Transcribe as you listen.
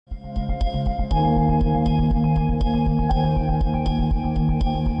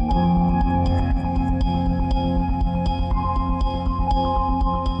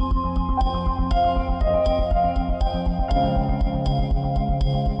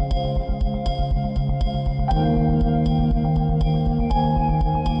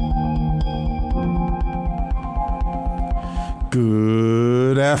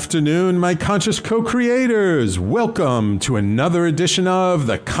afternoon, my conscious co-creators. Welcome to another edition of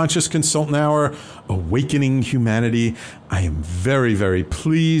the Conscious Consultant Hour, Awakening Humanity. I am very, very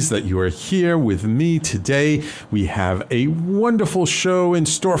pleased that you are here with me today. We have a wonderful show in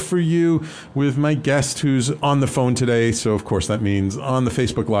store for you with my guest who's on the phone today. So, of course, that means on the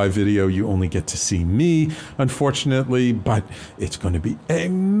Facebook Live video, you only get to see me, unfortunately, but it's going to be an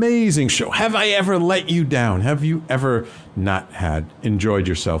amazing show. Have I ever let you down? Have you ever not enjoyed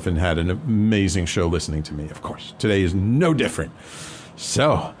yourself and had an amazing show listening to me? Of course, today is no different.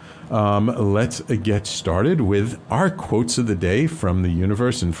 So, let's get started with our quotes of the day from the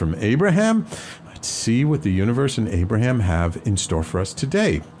universe and from Abraham. Let's see what the universe and Abraham have in store for us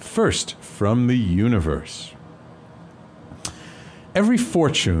today. First, from the universe. Every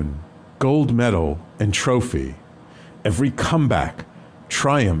fortune, gold medal, and trophy, every comeback,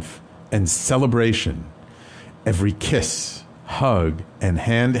 triumph, and celebration, every kiss, hug, and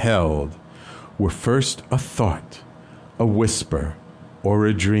hand held were first a thought, a whisper, or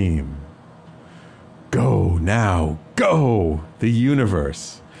a dream. Go now, go, the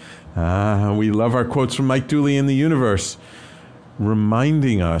universe. We love our quotes from Mike Dooley in the universe,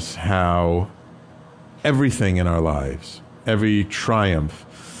 reminding us how everything in our lives, every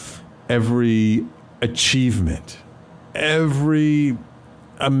triumph, every achievement, every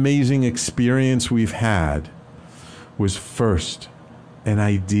amazing experience we've had was first an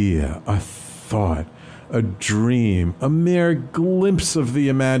idea, a thought, a dream, a mere glimpse of the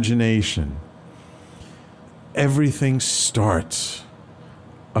imagination. Everything starts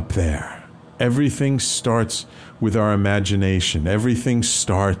up there. Everything starts with our imagination. Everything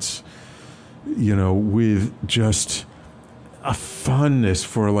starts, with just a fondness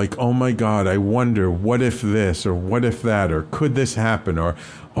for like, oh my God, I wonder, what if this, or what if that, or could this happen, or,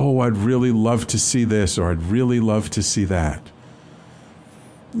 oh, I'd really love to see this, or I'd really love to see that.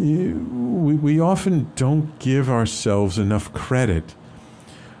 We often don't give ourselves enough credit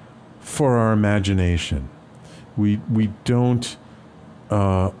for our imagination. We don't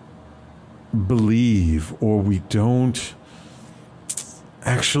believe, or we don't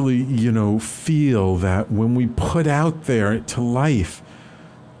actually, feel that when we put out there to life,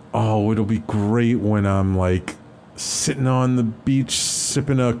 oh, it'll be great when I'm like sitting on the beach,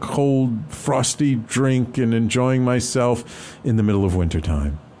 sipping a cold, frosty drink and enjoying myself in the middle of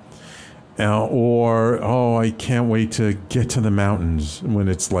wintertime. Or, oh, I can't wait to get to the mountains when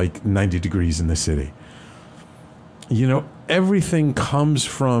it's like 90 degrees in the city. Everything comes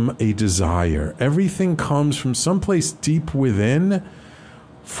from a desire. Everything comes from someplace deep within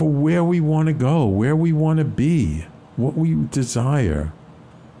for where we want to go, where we want to be, what we desire.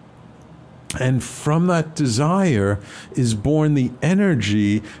 And from that desire is born the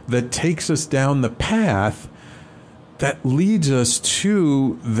energy that takes us down the path that leads us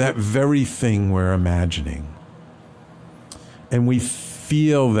to that very thing we're imagining. And we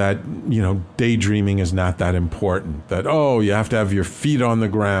feel that, daydreaming is not that important. That, oh, you have to have your feet on the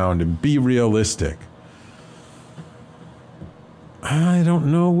ground and be realistic. I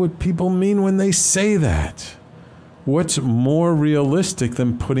don't know what people mean when they say that. What's more realistic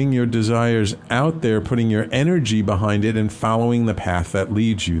than putting your desires out there, putting your energy behind it, and following the path that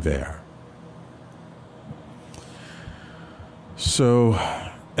leads you there? So,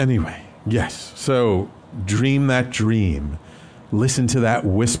 anyway, yes. So, dream that dream. Listen to that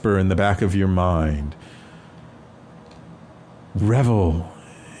whisper in the back of your mind. Revel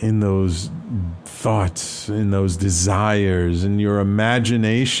in those thoughts, in those desires, in your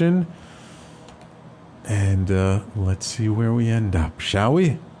imagination. And let's see where we end up, shall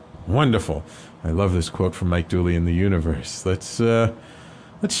we? Wonderful. I love this quote from Mike Dooley in the universe. Let's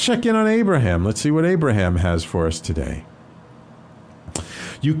check in on Abraham. Let's see what Abraham has for us today.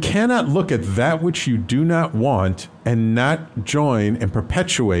 You cannot look at that which you do not want and not join and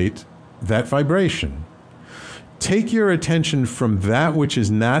perpetuate that vibration. Take your attention from that which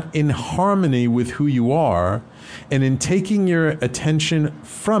is not in harmony with who you are, and in taking your attention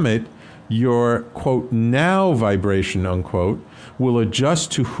from it, your, quote, now vibration, unquote, will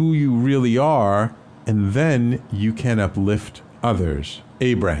adjust to who you really are, and then you can uplift others.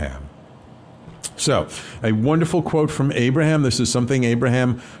 Abraham. So, a wonderful quote from Abraham. This is something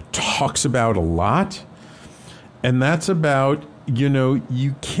Abraham talks about a lot. And that's about,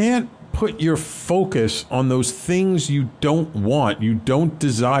 you can't put your focus on those things you don't want, you don't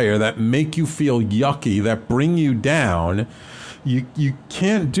desire, that make you feel yucky, that bring you down. You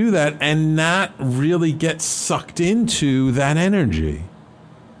can't do that and not really get sucked into that energy.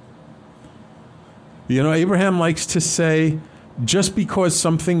 Abraham likes to say, just because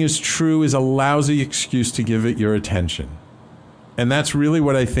something is true is a lousy excuse to give it your attention. And that's really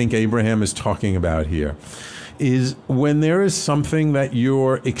what I think Abraham is talking about here, is when there is something that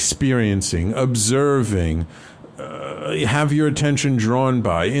you're experiencing, observing, have your attention drawn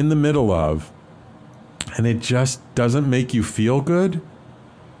by, in the middle of, and it just doesn't make you feel good,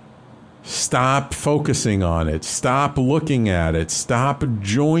 stop focusing on it. Stop looking at it. Stop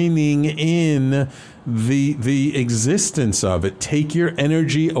joining in the existence of it. Take your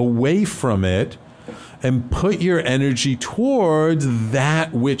energy away from it and put your energy towards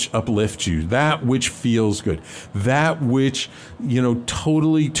that which uplifts you, that which feels good, that which,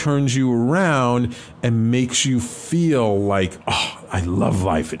 totally turns you around and makes you feel like, oh, I love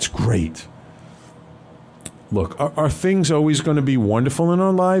life. It's great. Look, are things always going to be wonderful in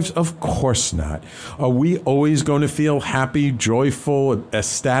our lives? Of course not. Are we always going to feel happy, joyful,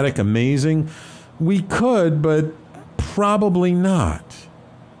 ecstatic, amazing? We could, but probably not.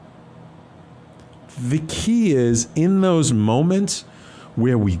 The key is, in those moments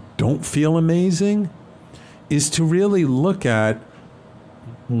where we don't feel amazing, is to really look at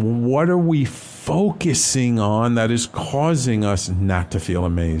what are we focusing on that is causing us not to feel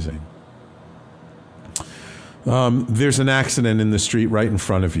amazing. There's an accident in the street right in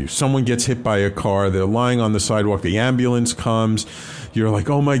front of you. Someone gets hit by a car. They're lying on the sidewalk. The ambulance comes. You're like,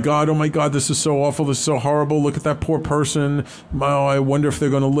 oh my God, this is so awful. This is so horrible. Look at that poor person. Oh, I wonder if they're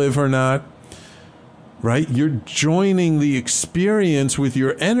going to live or not. Right? You're joining the experience with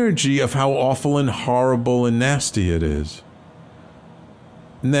your energy of how awful and horrible and nasty it is.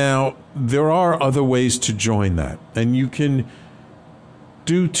 Now, there are other ways to join that. And you can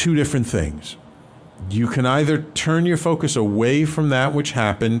do two different things. You can either turn your focus away from that which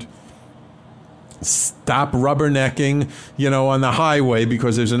happened, stop rubbernecking, on the highway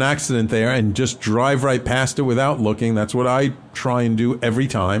because there's an accident there, and just drive right past it without looking. That's what I try and do every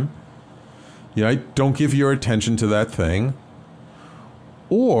time. Don't give your attention to that thing.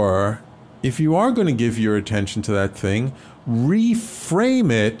 Or if you are going to give your attention to that thing,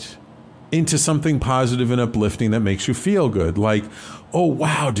 reframe it into something positive and uplifting that makes you feel good. Like, oh,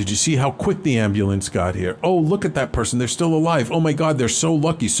 wow, did you see how quick the ambulance got here? Oh, look at that person. They're still alive. Oh, my God, they're so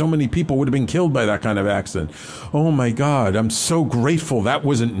lucky. So many people would have been killed by that kind of accident. Oh, my God, I'm so grateful that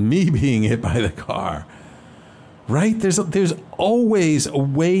wasn't me being hit by the car. Right? There's always a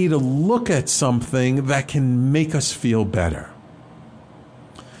way to look at something that can make us feel better.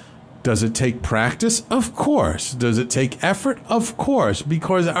 Does it take practice? Of course. Does it take effort? Of course,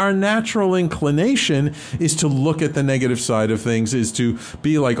 because our natural inclination is to look at the negative side of things, is to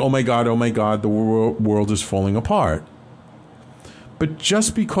be like, oh my God, the world is falling apart. But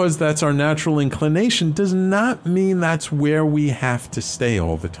just because that's our natural inclination does not mean that's where we have to stay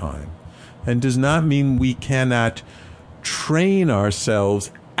all the time, and does not mean we cannot train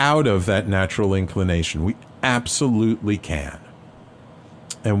ourselves out of that natural inclination. We absolutely can.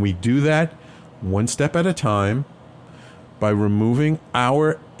 And we do that one step at a time by removing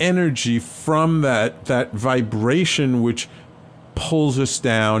our energy from that vibration which pulls us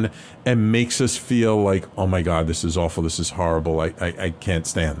down and makes us feel like, oh my God, this is awful, this is horrible, I can't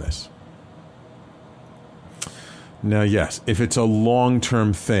stand this. Now, yes, if it's a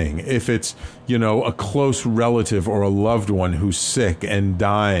long-term thing, if it's, a close relative or a loved one who's sick and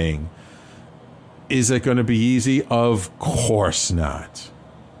dying, is it going to be easy? Of course not.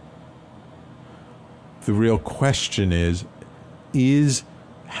 The real question is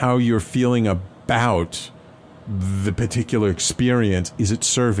how you're feeling about the particular experience, is it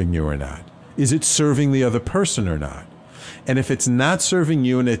serving you or not? Is it serving the other person or not? And if it's not serving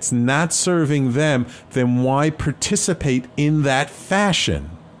you and it's not serving them, then why participate in that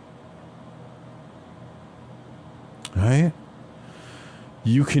fashion? Right?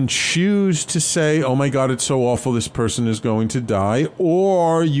 You can choose to say, oh my God, it's so awful, this person is going to die.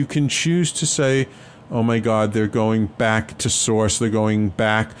 Or you can choose to say, oh my God, they're going back to source. They're going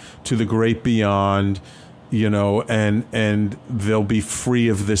back to the great beyond, and they'll be free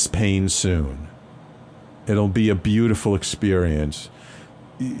of this pain soon. It'll be a beautiful experience.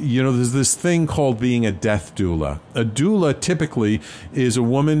 There's this thing called being a death doula. A doula typically is a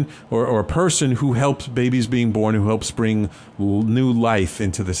woman or a person who helps babies being born, who helps bring new life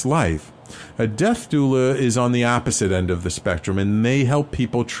into this life. A death doula is on the opposite end of the spectrum, and they help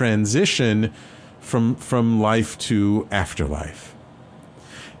people transition from life to afterlife.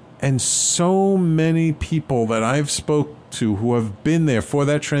 And so many people that I've spoke to who have been there for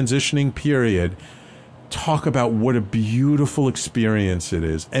that transitioning period talk about what a beautiful experience it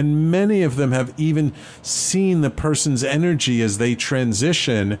is. And many of them have even seen the person's energy as they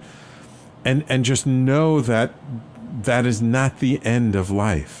transition and just know that that is not the end of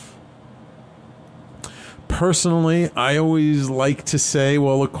life. personally, I always like to say,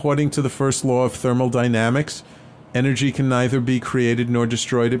 well, according to the first law of thermodynamics, energy can neither be created nor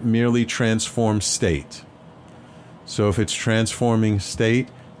destroyed. It merely transforms state. So if it's transforming state,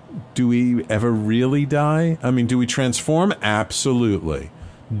 do we ever really die? I mean, do we transform? Absolutely.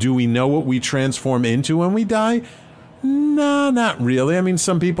 Do we know what we transform into when we die? No, not really. I mean,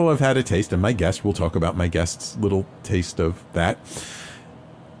 some people have had a taste, and my guest, we'll talk about my guest's little taste of that.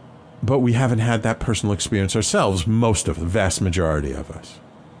 But we haven't had that personal experience ourselves, most of the vast majority of us.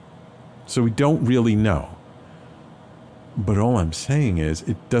 So we don't really know. But all I'm saying is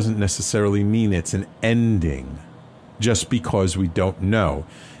it doesn't necessarily mean it's an ending just because we don't know.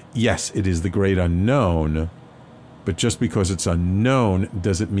 Yes, it is the great unknown, but just because it's unknown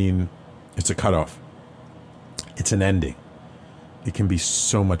doesn't mean it's a cutoff. It's an ending. It can be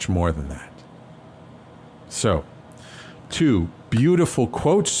so much more than that. So, 2 beautiful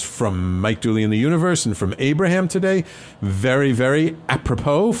quotes from Mike Dooley in the Universe and from Abraham today. Very, very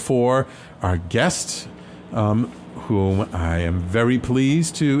apropos for our guest, whom I am very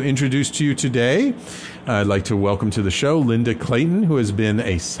pleased to introduce to you today. I'd like to welcome to the show Linda Clayton, who has been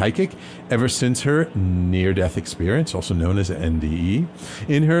a psychic ever since her near-death experience, also known as NDE,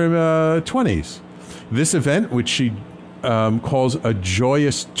 in her 20s. This event, which she calls a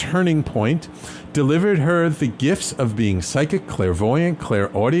joyous turning point, delivered her the gifts of being psychic, clairvoyant,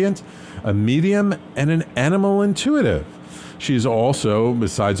 clairaudient, a medium, and an animal intuitive. She's also,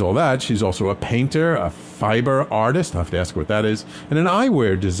 besides all that, she's also a painter, a fiber artist, I'll have to ask her what that is, and an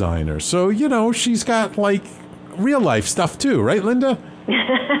eyewear designer. So, you know, she's got, like, real-life stuff, too, right, Linda?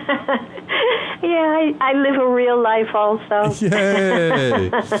 Yeah, I live a real life also. Yay!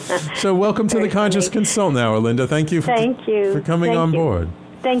 So welcome to the Conscious Consultant Hour, Linda. Thank you for coming on board.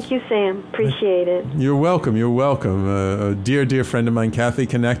 Thank you, Sam. Appreciate it. You're welcome. You're welcome. A dear friend of mine, Kathy,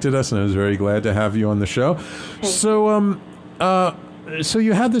 connected us, and I was very glad to have you on the show. So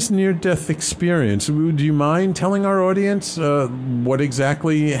you had this near-death experience. Do you mind telling our audience what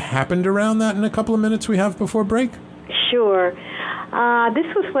exactly happened around that in a couple of minutes we have before break? Sure. This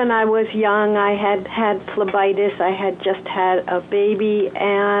was when I was young. I had phlebitis. I had just had a baby,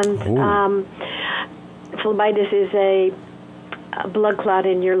 and phlebitis is a blood clot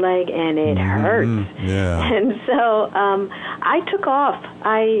in your leg, and it hurts. Yeah. And so I took off.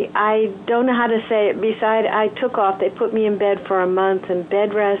 I don't know how to say it. I took off. They put me in bed for a month, and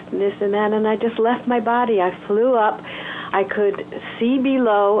bed rest, and this and that, and I just left my body. I flew up. I could see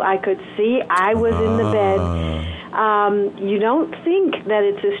below. I could see I was in the bed. You don't think that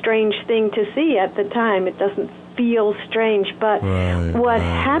it's a strange thing to see at the time. It doesn't feel strange. But what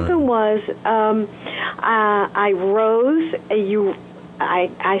happened was I rose.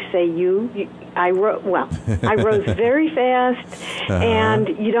 I rose very fast, and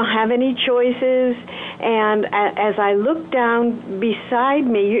you don't have any choices. And as I looked down beside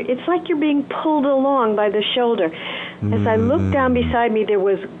me, it's like you're being pulled along by the shoulder. As I looked down beside me, there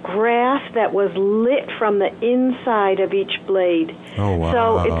was grass that was lit from the inside of each blade. Oh, wow.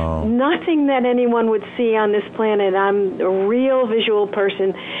 So it's nothing that anyone would see on this planet. I'm a real visual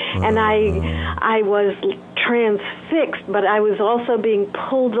person, and I was transfixed, but I was also being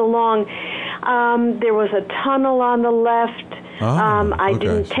pulled along. There was a tunnel on the left. I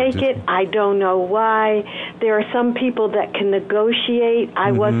didn't take it. I don't know why. There are some people that can negotiate.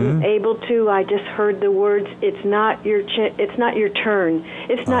 I wasn't able to. I just heard the words, it's not your turn.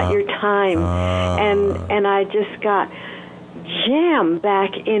 It's not your time. And I just got jammed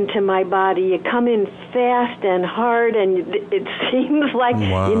back into my body. You come in fast and hard, and it seems like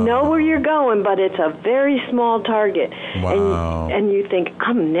you know where you're going, but it's a very small target. Wow. And you think,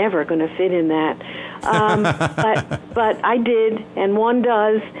 I'm never going to fit in that. But I did, and one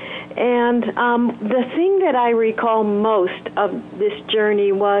does. And the thing that I recall most of this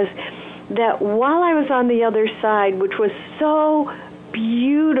journey was that while I was on the other side, which was so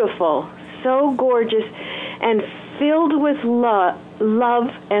beautiful, so gorgeous, and filled with love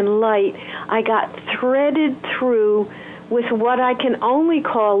and light, I got threaded through with what I can only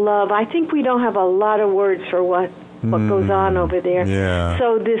call love. I think we don't have a lot of words for what goes on over there. Yeah.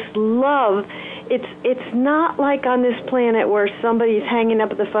 So this love, it's not like on this planet where somebody's hanging up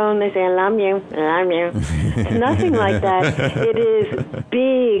the phone, they say, I love you. It's nothing like that. It is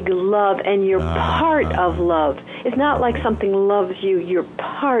big love, and you're part of love. It's not like something loves you. You're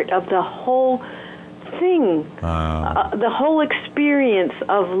part of the whole thing, the whole experience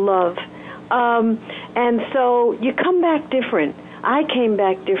of love. And so you come back different. I came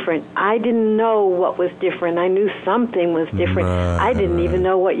back different. I didn't know what was different. I knew something was different. I didn't even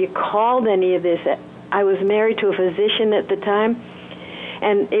know what you called any of this. I was married to a physician at the time,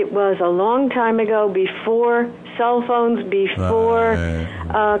 And it was a long time ago, before cell phones, before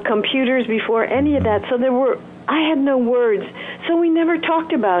computers, before any of that. So I had no words. So we never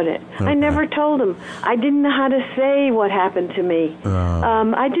talked about it. Okay. I never told him. I didn't know how to say what happened to me.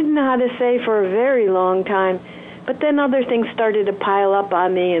 I didn't know how to say for a very long time. But then other things started to pile up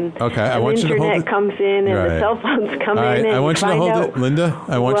on me, and the internet comes in, and the cell phones come in, and I want you to hold it, Linda.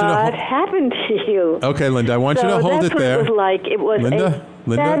 I want you to hold. What happened to you? Okay, Linda, I want you to hold it there. That's what it was like. It was a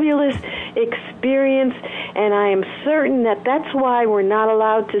fabulous experience, and I am certain that that's why we're not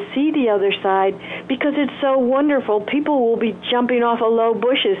allowed to see the other side, because it's so wonderful. People will be jumping off of low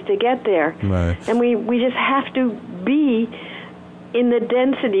bushes to get there, and we just have to be in the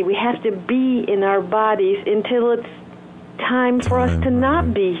density. We have to be in our bodies until it's time for us to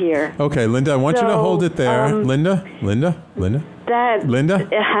not be here. Okay, Linda, I want you to hold it there. Linda. I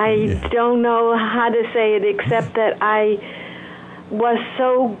don't know how to say it except that I was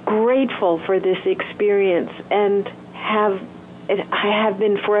so grateful for this experience and I have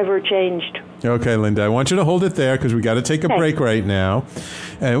been forever changed. Okay, Linda, I want you to hold it there because we got to take a break right now.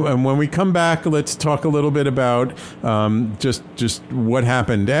 And when we come back, let's talk a little bit about just what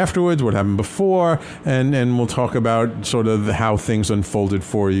happened afterwards, what happened before, and we'll talk about sort of how things unfolded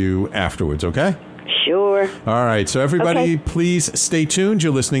for you afterwards, okay? Sure. All right. So everybody, please stay tuned.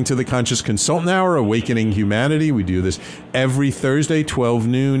 You're listening to the Conscious Consultant Hour, Awakening Humanity. We do this every Thursday, 12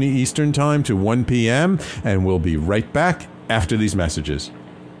 noon Eastern Time to 1 p.m., and we'll be right back after these messages.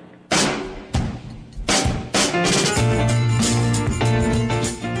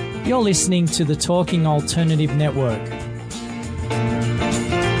 You're listening to the Talking Alternative Network.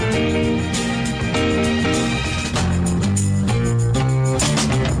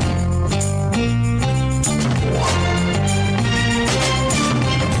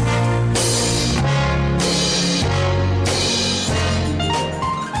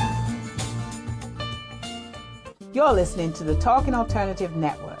 You're listening to the Talking Alternative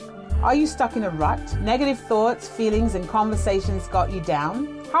Network. Are you stuck in a rut? Negative thoughts, feelings, and conversations got you down?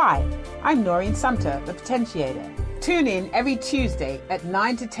 Hi, I'm Noreen Sumter, the Potentiator. Tune in every Tuesday at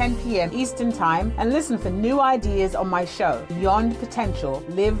 9 to 10 p.m. Eastern Time and listen for new ideas on my show, Beyond Potential,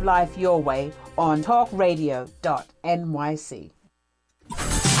 Live Life Your Way, on talkradio.nyc.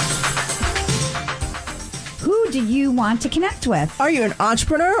 Who do you want to connect with? Are you an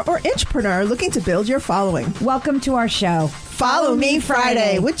entrepreneur or intrapreneur looking to build your following? Welcome to our show, Follow Me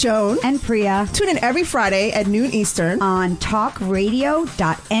Friday with Joan and Priya. Tune in every Friday at noon Eastern on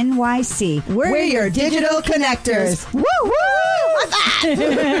talkradio.nyc. We're your digital connectors. Woo woo! What's that?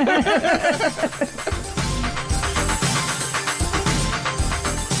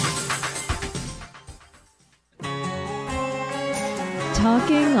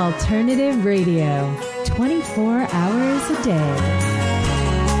 Talking Alternative Radio, 24 hours a day.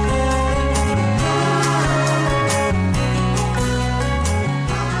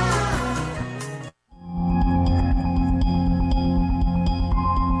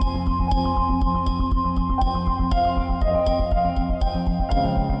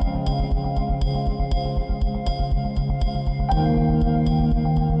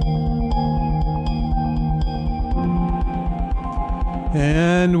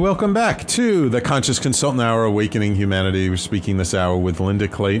 And welcome back to the Conscious Consultant Hour, Awakening Humanity. We're speaking this hour with Linda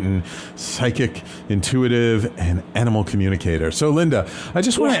Clayton, psychic, intuitive, and animal communicator. So, Linda, I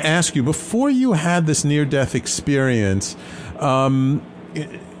just want to ask you, before you had this near-death experience,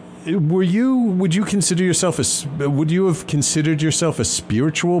 would you have considered yourself a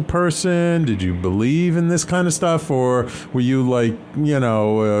spiritual person? Did you believe in this kind of stuff, or were you like,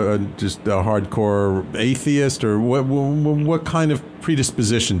 just a hardcore atheist, or what kind of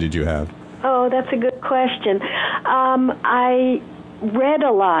predisposition did you have? Oh, that's a good question. I read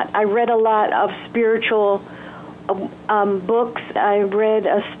a lot. I read a lot of spiritual books. I read,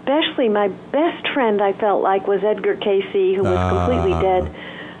 especially my best friend, I felt like, was Edgar Cayce, who was completely dead.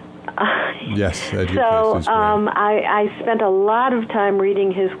 Yes, Edgar so Cayce's great. I spent a lot of time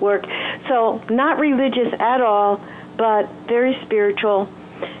reading his work. So not religious at all, but very spiritual,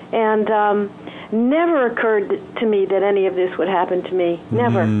 and never occurred to me that any of this would happen to me.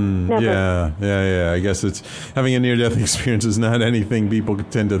 Never. Yeah. I guess it's having a near-death experience is not anything people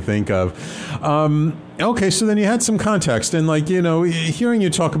tend to think of. Okay, so then you had some context, and hearing you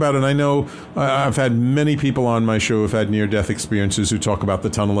talk about it, I know I've had many people on my show who've had near-death experiences who talk about the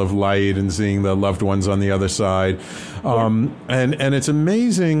tunnel of light and seeing the loved ones on the other side, and it's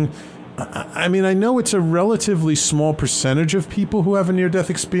amazing I mean, I know it's a relatively small percentage of people who have a near-death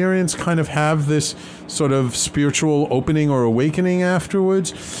experience kind of have this sort of spiritual opening or awakening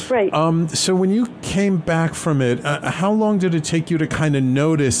afterwards. Right. So when you came back from it, how long did it take you to kind of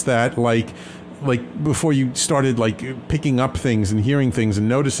notice that, like before you started like picking up things and hearing things and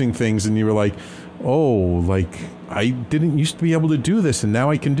noticing things, and you were like, oh, like I didn't used to be able to do this, and now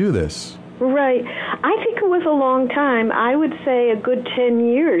I can do this? Right. I think it was a long time. I would say a good 10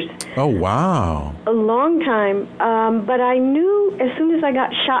 years. Oh, wow. A long time. But I knew as soon as I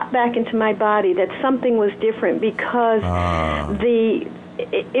got shot back into my body that something was different, because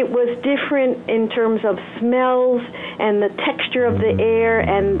it was different in terms of smells and the texture of the air,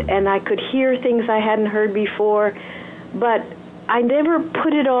 and I could hear things I hadn't heard before. But I never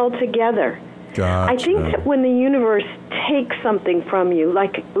put it all together. Gotcha. I think that when the universe takes something from you,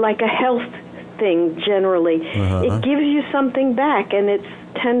 like a health thing generally, it gives you something back, and it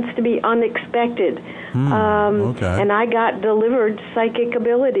tends to be unexpected. Okay. And I got delivered psychic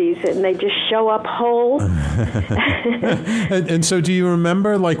abilities, and they just show up whole. And so do you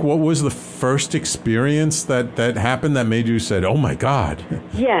remember, like, what was the first experience that happened that made you say, oh, my God?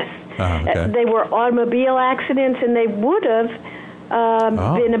 Yes. Okay. They were automobile accidents, and they would have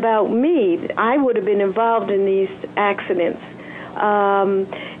been about me. I would have been involved in these accidents.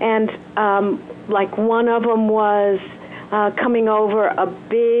 Like one of them was coming over a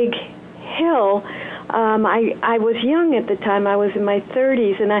big hill. I was young at the time. I was in my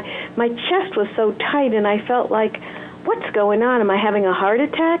 30s, and my chest was so tight, and I felt like, what's going on? Am I having a heart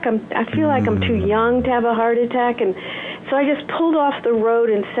attack? I feel like I'm too young to have a heart attack. And so I just pulled off the road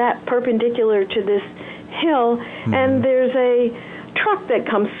and sat perpendicular to this hill, and there's a truck that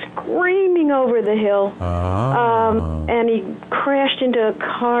comes screaming over the hill, and he crashed into a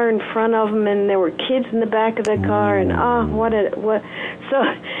car in front of him, and there were kids in the back of the car, and so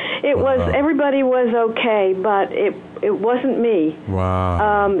it was, everybody was okay, but it wasn't me.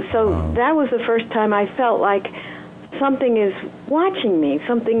 That was the first time I felt like something is watching me,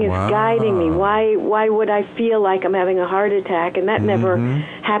 something is guiding me. Why would I feel like I'm having a heart attack? And that never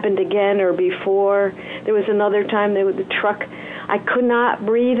happened again or before. There was another time there was the truck. I could not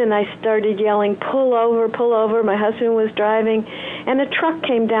breathe, and I started yelling, pull over, pull over. My husband was driving, and a truck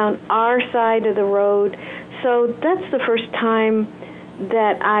came down our side of the road. So that's the first time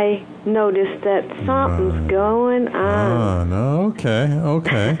that I noticed that something's going on.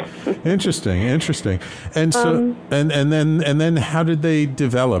 Okay. Interesting. And so, and then how did they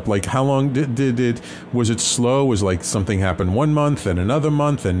develop? Like, how long did it? Was it slow? Was like something happened 1 month and another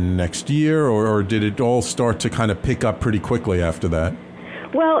month and next year, or did it all start to kind of pick up pretty quickly after that?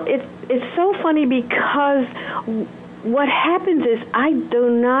 Well, it's so funny, because what happens is I do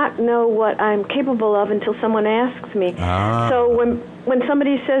not know what I'm capable of until someone asks me. So when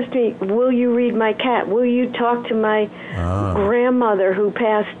somebody says to me, will you read my cat? Will you talk to my grandmother who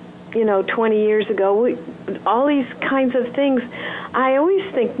passed, 20 years ago? All these kinds of things. I always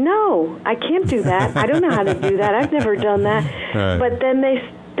think, no, I can't do that. I don't know how to do that. I've never done that. Right. But then they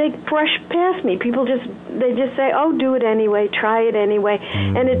brush past me. People just say, oh, do it anyway, try it anyway.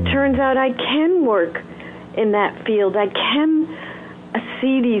 And it turns out I can work in that field. I can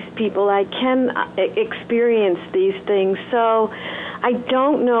see these people. I can experience these things. So I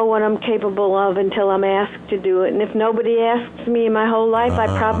don't know what I'm capable of until I'm asked to do it. And if nobody asks me in my whole life, I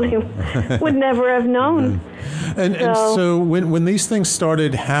probably would never have known. And so when these things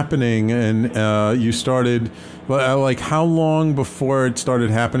started happening, and you started, like, how long before it started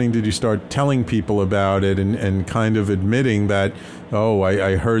happening did you start telling people about it and kind of admitting that, oh,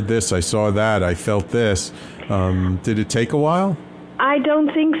 I heard this, I saw that, I felt this? Did it take a while? I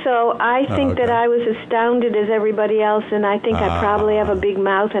don't think so. I think that I was astounded as everybody else, and I think I probably have a big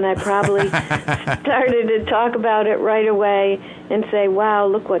mouth, and I probably started to talk about it right away and say, wow,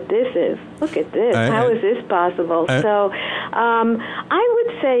 look what this is. Look at this. How is this possible? So I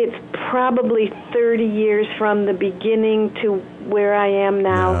would say it's probably 30 years from the beginning to where I am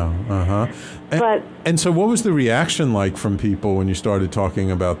now. And so what was the reaction like from people when you started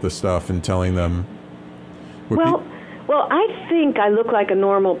talking about this stuff and telling them? Well, I think I look like a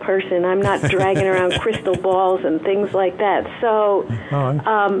normal person. I'm not dragging around crystal balls and things like that. So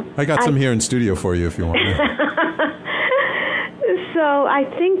I got some here in studio for you if you want. So I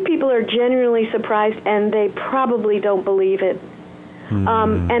think people are genuinely surprised, and they probably don't believe it.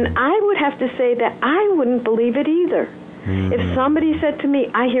 And I would have to say that I wouldn't believe it either. If somebody said to me,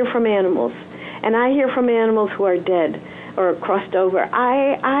 I hear from animals, and I hear from animals who are dead or crossed over,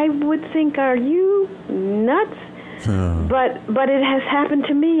 I would think, are you nuts? But it has happened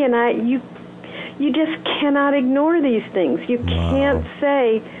to me, and you just cannot ignore these things. You can't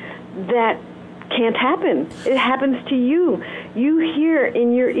say that can't happen. It happens to you. You hear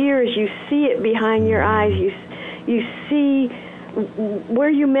in your ears, you see it behind your eyes, you see where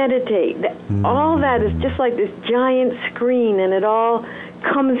you meditate. All that is just like this giant screen, and it all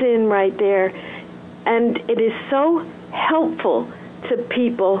comes in right there. And it is so helpful to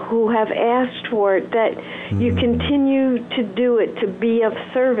people who have asked for it that you continue to do it, to be of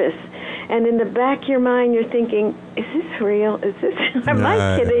service. And in the back of your mind, you're thinking, is this real? Is this, am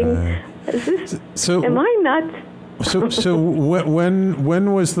I kidding? Is this, am I nuts? So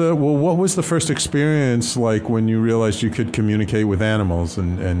when was what was the first experience like when you realized you could communicate with animals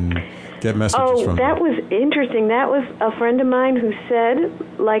and get messages from them? That was interesting. That was a friend of mine who said,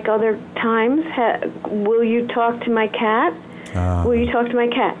 like other times, will you talk to my cat? Will you talk to my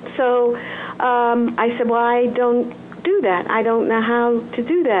cat? So I said, well, I don't do that. I don't know how to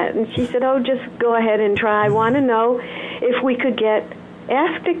do that. And she said, just go ahead and try. I want to know if we could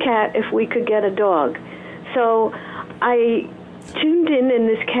ask the cat if we could get a dog. So I tuned in, and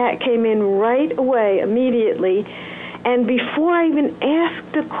this cat came in right away, immediately. And before I even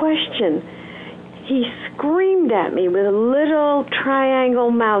asked the question, he screamed at me with a little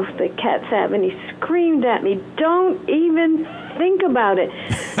triangle mouth that cats have, and he screamed at me, don't even think about it.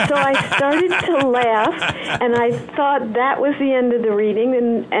 So I started to laugh, and I thought that was the end of the reading,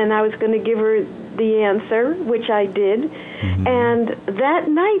 and I was going to give her the answer, which I did. And that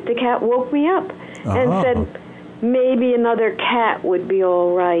night, the cat woke me up and said, maybe another cat would be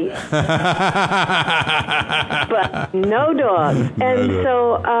all right. But no dog. And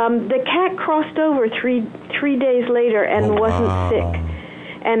so the cat crossed over three days later and wasn't sick.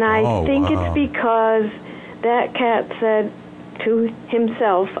 And I think it's because that cat said to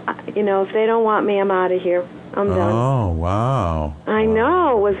himself, if they don't want me, I'm out of here. I'm done. Oh, wow. I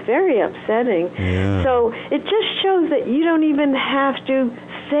know. It was very upsetting. Yeah. So it just shows that you don't even have to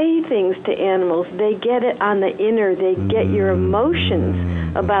say things to animals. They get it on the inner. They get your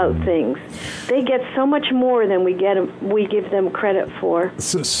emotions about things. They get so much more than we give them credit for.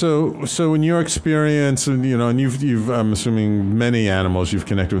 So in your experience, and you've I'm assuming many animals, you've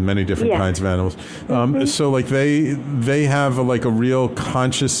connected with many different kinds of animals. So like they have a real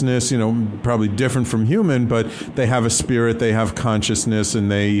consciousness, probably different from human, but they have a spirit, they have consciousness,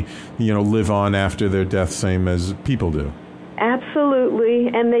 and they live on after their death, same as people do. Absolutely,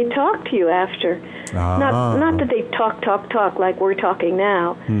 and they talk to you after. Not that they talk like we're talking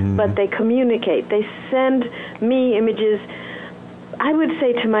now, but they communicate. They send me images, I would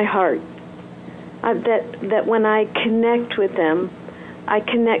say, to my heart. That when I connect with them, I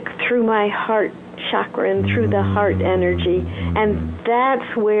connect through my heart chakra and through the heart energy, and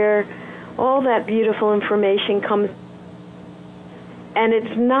that's where all that beautiful information comes. And it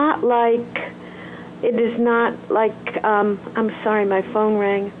is not like, I'm sorry, my phone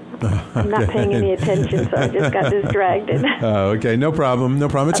rang. I'm not paying any attention, so I just got distracted. Okay, no problem.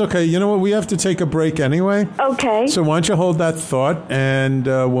 It's okay. You know what? We have to take a break anyway. Okay. So why don't you hold that thought, and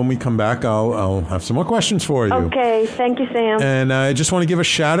when we come back, I'll have some more questions for you. Okay. Thank you, Sam. And I just want to give a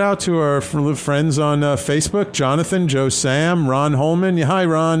shout out to our friends on Facebook: Jonathan, Joe, Sam, Ron Holman. Yeah, hi,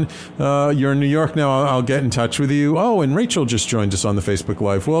 Ron. You're in New York now. I'll get in touch with you. Oh, and Rachel just joined us on the Facebook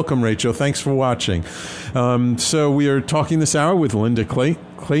Live. Welcome, Rachel. Thanks for watching. So we are talking this hour with Linda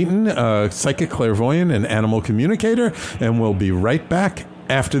Clayton, psychic, clairvoyant, and animal communicator, and we'll be right back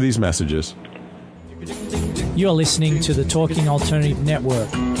after these messages. You're listening to the Talking Alternative Network.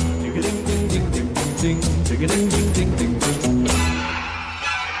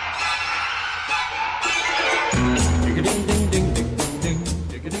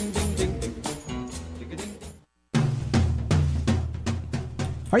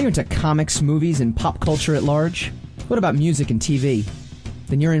 Are you into comics, movies, and pop culture at large? What about music and TV?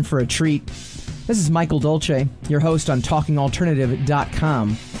 Then you're in for a treat. This is Michael Dolce, your host on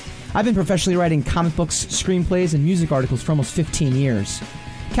TalkingAlternative.com. I've been professionally writing comic books, screenplays, and music articles for almost 15 years.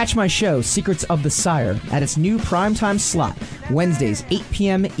 Catch my show, Secrets of the Sire, at its new primetime slot, Wednesdays, 8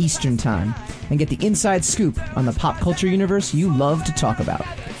 p.m. Eastern Time, and get the inside scoop on the pop culture universe you love to talk about.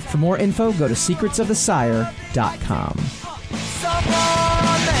 For more info, go to secretsofthesire.com.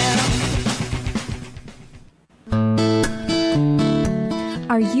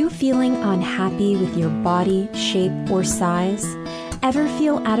 Are you feeling unhappy with your body, shape, or size? Ever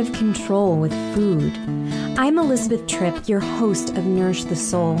feel out of control with food? I'm Elizabeth Tripp, your host of Nourish the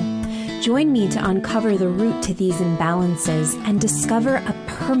Soul. Join me to uncover the root to these imbalances and discover a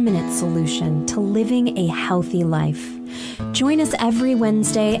permanent solution to living a healthy life. Join us every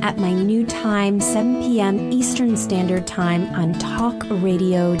Wednesday at my new time, 7 p.m. Eastern Standard Time on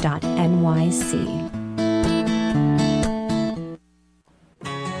talkradio.nyc.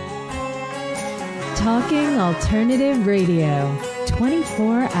 Talking Alternative Radio,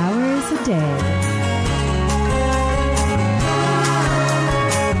 24 hours a day.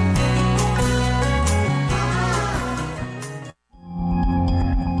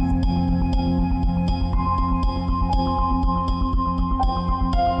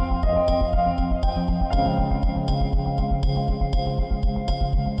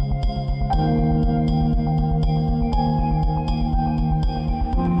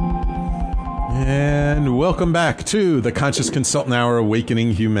 Welcome back to the Conscious Consultant Hour,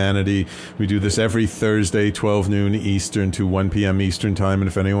 Awakening Humanity. We do this every Thursday, 12 noon Eastern to 1 p.m. Eastern Time. And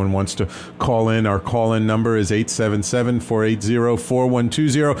if anyone wants to call in, our call-in number is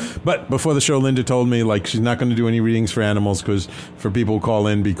 877-480-4120. But before the show, Linda told me, like, she's not going to do any readings for animals for people who call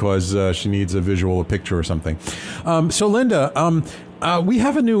in because she needs a visual, a picture or something. So, Linda, we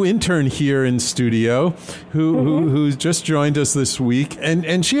have a new intern here in studio who's just joined us this week,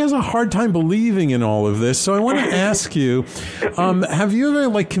 and she has a hard time believing in all of this. So I want to ask you, have you ever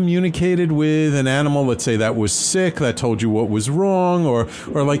like communicated with an animal, let's say that was sick, that told you what was wrong, or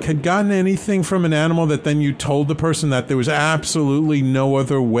like had gotten anything from an animal that then you told the person that there was absolutely no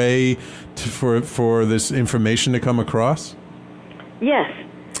other way for this information to come across? Yes.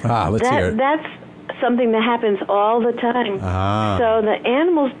 Let's hear it. That's something that happens all the time. So the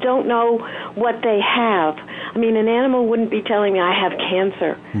animals don't know what they have. I mean, an animal wouldn't be telling me I have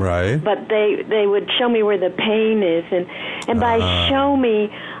cancer. Right. But they would show me where the pain is. And by show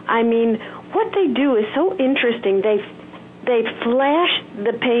me, I mean, what they do is so interesting. They flash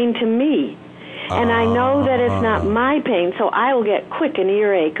the pain to me. And I know that it's not my pain, so I will get quick an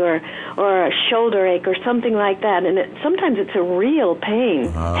earache or a shoulder ache or something like that. And sometimes it's a real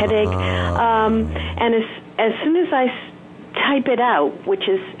pain, headache. And as soon as I type it out, which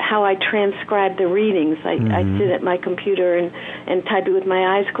is how I transcribe the readings, I sit at my computer and type it with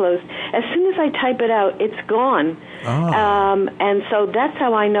my eyes closed. As soon as I type it out, it's gone. And so that's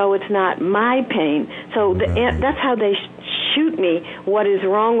how I know it's not my pain. So that's how they shoot me what is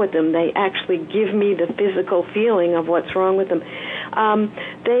wrong with them. They actually give me the physical feeling of what's wrong with them.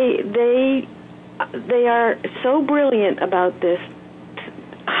 They are so brilliant about this,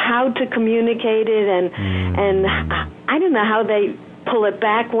 how to communicate it, and I don't know how they pull it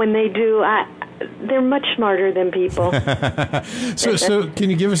back when they do. They're much smarter than people. So can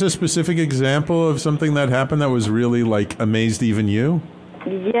you give us a specific example of something that happened that was really like amazed even you?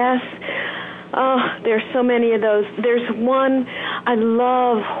 Yes. Oh, there's so many of those. There's one, I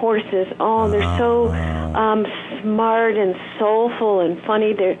love horses. Oh, they're so smart and soulful and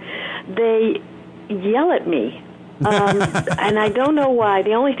funny. They yell at me. And I don't know why.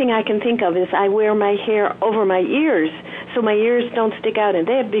 The only thing I can think of is I wear my hair over my ears, so my ears don't stick out, and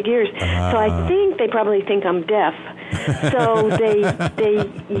they have big ears. So I think they probably think I'm deaf. So they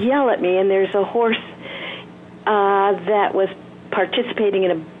yell at me, and there's a horse that was participating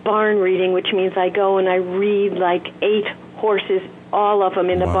in a barn reading, which means I go and I read like 8 horses, all of them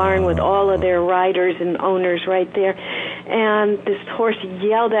in the barn with all of their riders and owners right there. And this horse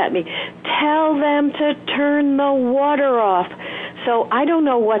yelled at me, "Tell them to turn the water off." So I don't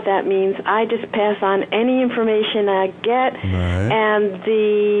know what that means. I just pass on any information I get, and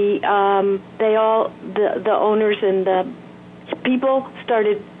the owners and the people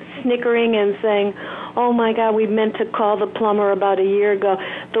started snickering and saying, "Oh my God, we meant to call the plumber about a year ago."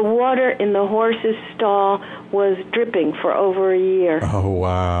 The water in the horse's stall was dripping for over a year. Oh,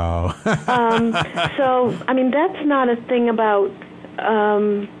 wow. So, I mean, that's not a thing about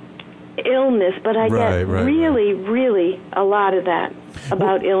illness, but I get really a lot of that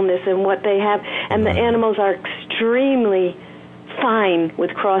about illness and what they have. And the animals are extremely fine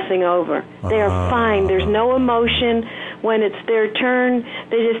with crossing over. They are fine. There's no emotion. When it's their turn,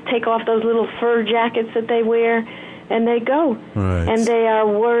 they just take off those little fur jackets that they wear, and they go. Right. And they are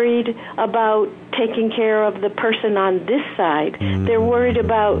worried about taking care of the person on this side. They're worried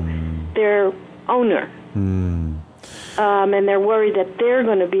about their owner. And they're worried that they're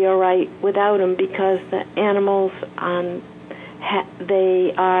going to be all right without them because the animals,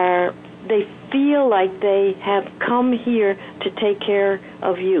 they feel like they have come here to take care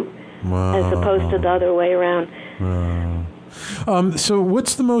of you, as opposed to the other way around. So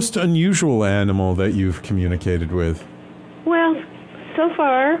what's the most unusual animal that you've communicated with? Well, so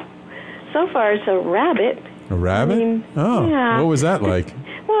far it's a rabbit. A rabbit? I mean, yeah. What was that like?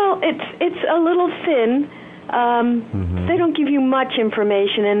 Well, it's a little thin. They don't give you much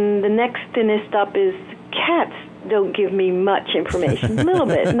information, and the next thinnest up is cats. Don't give me much information. A little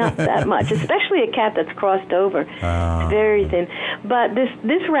bit, not that much. Especially a cat that's crossed over. It's very thin. But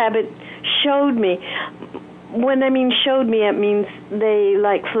this rabbit showed me. when I mean showed me, it means they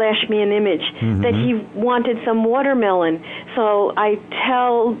like flashed me an image that he wanted some watermelon. So I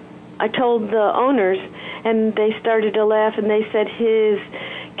told the owners, and they started to laugh, and they said his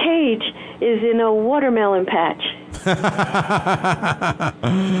cage is in a watermelon patch.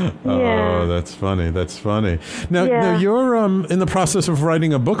 Oh, that's funny. That's funny. Now you're in the process of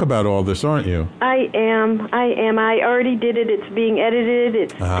writing a book about all this, aren't you? I am. I already did it. It's being edited.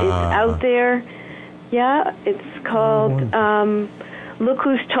 It's out there. Yeah, it's called Look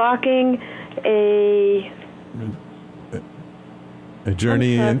Who's Talking, A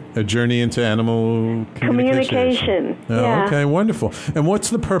journey into animal communication. Oh, yeah. Okay, wonderful. And what's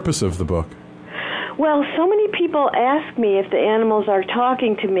the purpose of the book? Well, so many people ask me if the animals are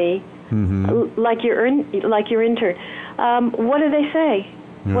talking to me, like your intern. What do they say?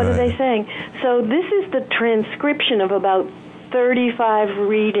 What are they saying? So this is the transcription of about 35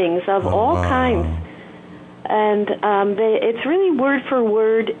 readings of all kinds. And it's really word for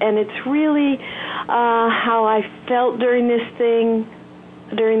word, and it's really how I felt during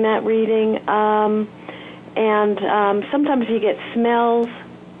that reading. And sometimes you get smells.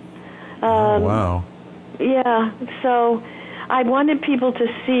 Wow. Yeah, so I wanted people to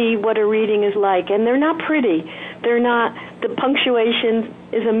see what a reading is like, and they're not pretty. They're not, the punctuation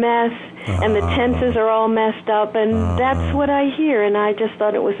is a mess, and the tenses are all messed up, and that's what I hear, and I just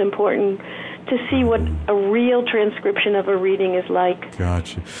thought it was important to see what a real transcription of a reading is like.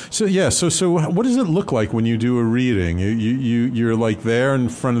 Gotcha. So what does it look like when you do a reading? You're like there in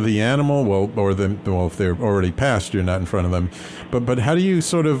front of the animal, if they're already passed, you're not in front of them. But how do you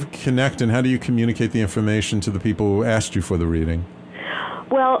sort of connect, and how do you communicate the information to the people who asked you for the reading?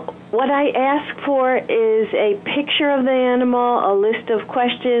 Well, what I ask for is a picture of the animal, a list of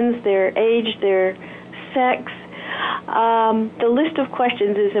questions, their age, their sex. The list of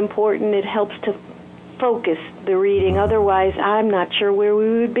questions is important. It helps to focus the reading. Otherwise, I'm not sure where we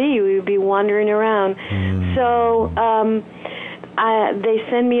would be. We would be wandering around. So they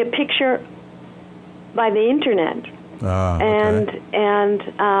send me a picture by the internet. I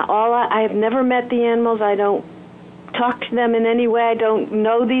have never met the animals. I don't talk to them in any way. I don't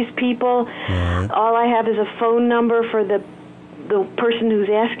know these people. All I have is a phone number for the person who's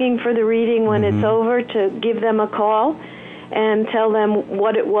asking for the reading when it's over, to give them a call and tell them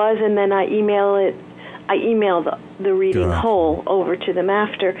what it was, and then I email the reading whole over to them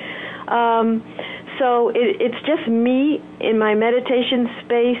after. So it's just me in my meditation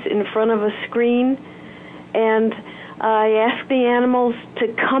space in front of a screen, and I ask the animals to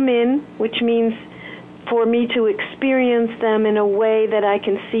come in, which means for me to experience them in a way that I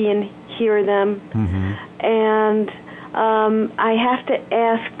can see and hear them. And I have to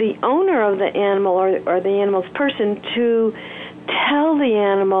ask the owner of the animal or the animal's person to tell the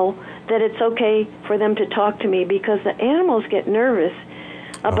animal that it's okay for them to talk to me, because the animals get nervous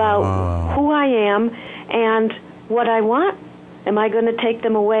about who I am and what I want. Am I going to take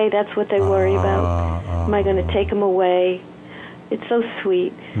them away? That's what they worry about. Am I going to take them away? It's so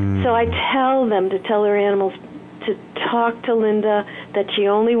sweet. So I tell them to tell their animals to talk to Linda, that she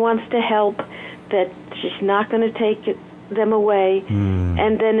only wants to help, that she's not going to take them away,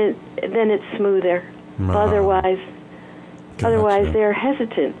 and then it's smoother. Otherwise they're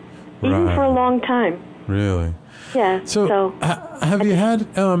hesitant, even for a long time. Really? Yeah. So have you had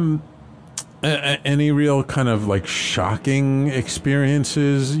any real kind of like shocking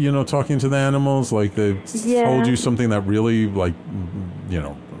experiences, talking to the animals? Like they've told you something that really blew you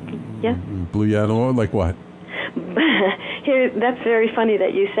out of the water? Like what? That's very funny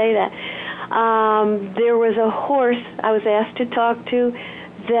that you say that. There was a horse I was asked to talk to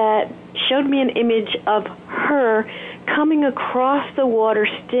that showed me an image of her coming across the water,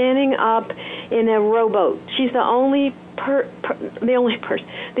 standing up in a rowboat. She's the only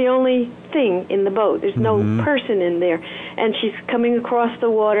thing in the boat. There's no person in there, and she's coming across the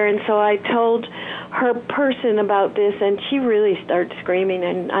water. And so I told her person about this, and she really started screaming.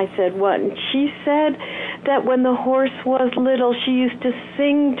 And I said, "What?" And she said that when the horse was little, she used to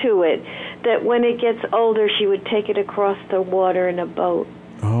sing to it, that when it gets older, she would take it across the water in a boat.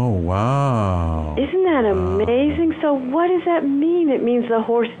 Oh, wow. Isn't that amazing? So what does that mean? It means the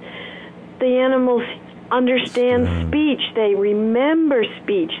animals understand speech. They remember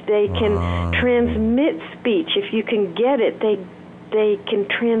speech. They can transmit speech. If you can get it, they can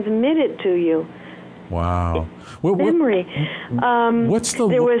transmit it to you. Wow. Memory.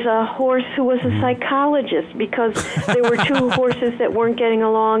 There was a horse who was a psychologist, because there were two horses that weren't getting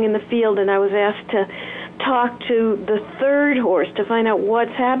along in the field, and I was asked to talk to the third horse to find out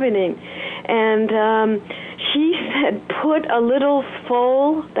what's happening. And she had put a little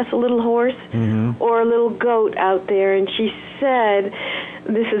foal, that's a little horse, or a little goat out there, and she said,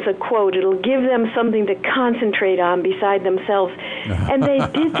 this is a quote, it'll give them something to concentrate on beside themselves. And they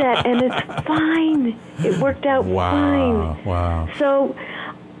did that, and it's fine. It worked out fine. Wow. So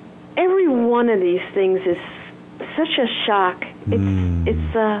every one of these things is such a shock.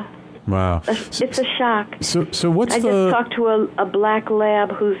 It's wow. It's a shock. So what's I just talked to a black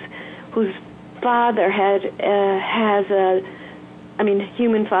lab whose father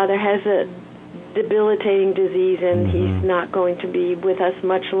human father has a debilitating disease, and he's not going to be with us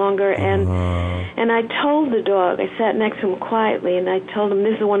much longer. And I told the dog, I sat next to him quietly, and I told him,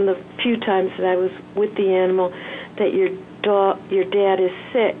 this is one of the few times that I was with the animal, that your dad is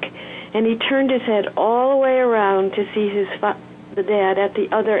sick. And he turned his head all the way around to see the dad at the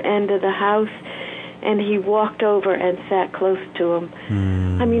other end of the house, and he walked over and sat close to him.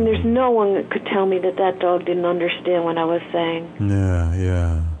 I mean, there's no one that could tell me that dog didn't understand what I was saying.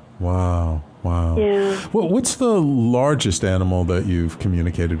 Yeah. Wow. Yeah. Well, what's the largest animal that you've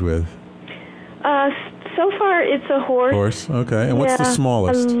communicated with? So far, it's a horse. Horse, okay. And what's the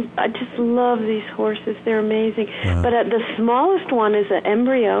smallest? I just love these horses. They're amazing. But the smallest one is an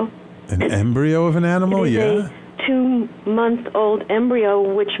embryo. An embryo of an animal? It is Yeah. a 2-month-old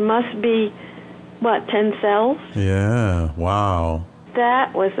embryo, which must be, 10 cells? Yeah. Wow.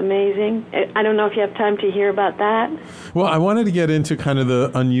 That was amazing. I don't know if you have time to hear about that. Well, I wanted to get into kind of the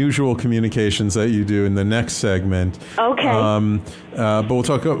unusual communications that you do in the next segment. Okay. But we'll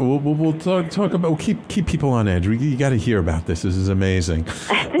talk. We'll talk about. We'll keep people on edge. You got to hear about this. This is amazing.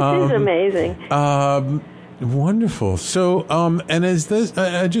 This is amazing. Wonderful. So, and as this,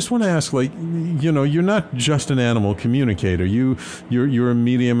 I just want to ask, you're not just an animal communicator. You're a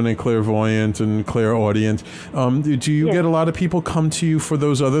medium and a clairvoyant and clairaudient. Do you get a lot of people come to you for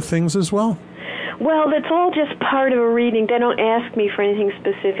those other things as well? Well, that's all just part of a reading. They don't ask me for anything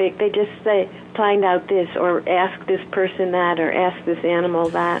specific. They just say, find out this, or ask this person that, or ask this animal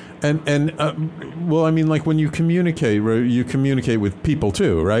that. And well, I mean, like when you communicate with people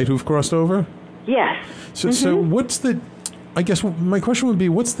too, right? Who've crossed over? Yes. So what's the, I guess my question would be,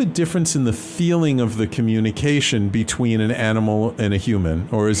 what's the difference in the feeling of the communication between an animal and a human?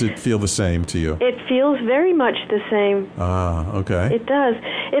 Or does it feel the same to you? It feels very much the same. Okay. It does.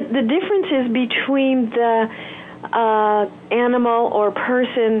 The difference is between the animal or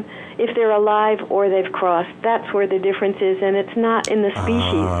person, if they're alive or they've crossed. That's where the difference is, and it's not in the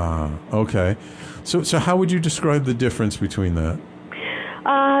species. Okay. So how would you describe the difference between that?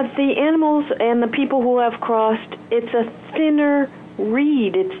 The animals and the people who have crossed, it's a thinner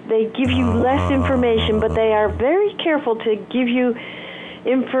read. They give you less information, but they are very careful to give you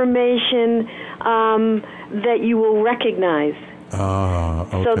information that you will recognize.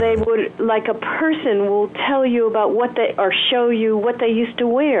 Okay. So they would, like a person will tell you about or show you what they used to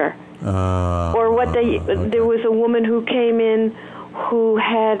wear. Or what there was a woman who came in who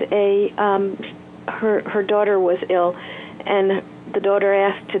had her daughter was ill, and the daughter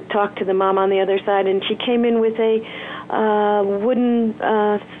asked to talk to the mom on the other side, and she came in with a wooden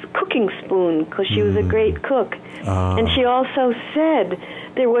cooking spoon because she was a great cook. And she also said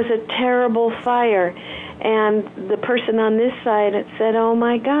there was a terrible fire, and the person on this side said, oh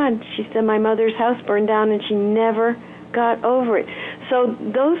my God, she said, my mother's house burned down and she never got over it. So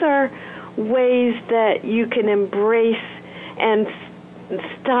those are ways that you can embrace and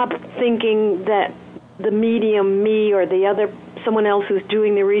stop thinking that the medium, me, or the other, someone else who's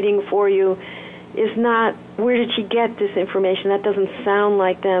doing the reading for you, is not, where did she get this information? That doesn't sound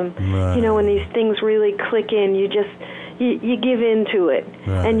like them. Right. You know, when these things really click in, you just, you give in to it.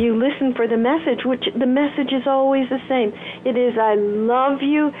 Right. And you listen for the message, which the message is always the same. It is, I love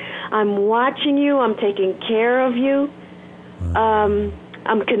you, I'm watching you, I'm taking care of you,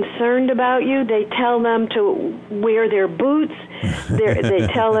 I'm concerned about you. They tell them to wear their boots. They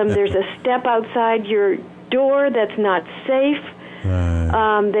tell them there's a step outside your door that's not safe.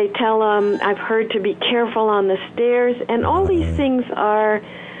 Right. They tell them, I've heard to be careful on the stairs. And all these things are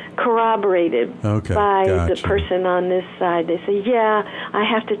corroborated by the person on this side. They say, yeah, I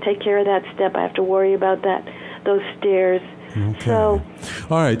have to take care of that step. I have to worry about those stairs. Okay. So,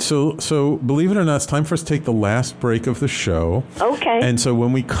 all right. So believe it or not, it's time for us to take the last break of the show. Okay. And so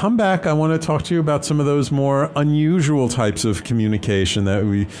when we come back, I want to talk to you about some of those more unusual types of communication that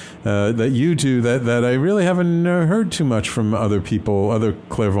that you do that I really haven't heard too much from other people, other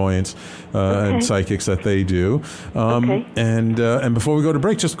clairvoyants and psychics that they do. And before we go to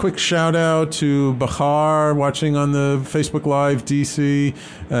break, just a quick shout out to Bahar watching on the Facebook Live, DC,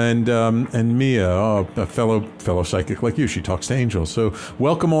 and Mia, a fellow psychic like you. She She talks to angels. So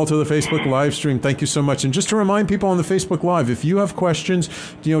welcome all to the Facebook live stream. Thank you so much. And just to remind people on the Facebook Live, if you have questions,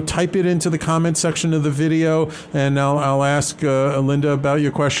 type it into the comment section of the video, and I'll ask Linda about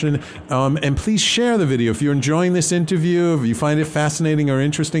your question. And please share the video. If you're enjoying this interview, if you find it fascinating or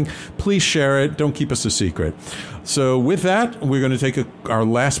interesting, please share it. Don't keep us a secret. So with that, we're going to take our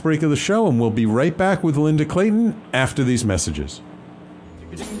last break of the show, and we'll be right back with Linda Clayton after these messages.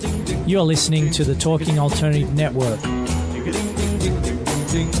 You're listening to the Talking Alternative Network.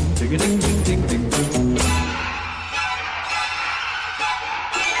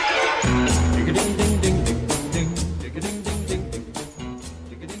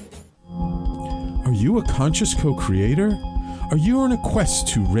 Are you a conscious co-creator? Are you on a quest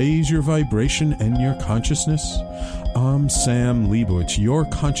to raise your vibration and your consciousness? I'm Sam Leibowitz, your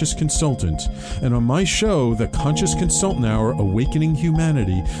conscious consultant, and on my show, The Conscious Consultant Hour, Awakening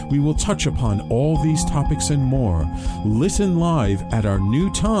Humanity, we will touch upon all these topics and more. Listen live at our new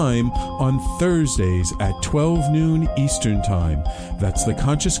time on Thursdays at 12 noon Eastern Time. That's The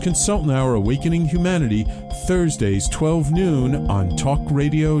Conscious Consultant Hour, Awakening Humanity, Thursdays 12 noon on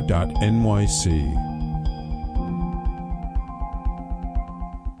talkradio.nyc.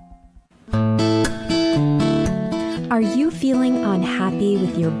 Are you feeling unhappy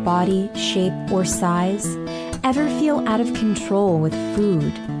with your body, shape, or size? Ever feel out of control with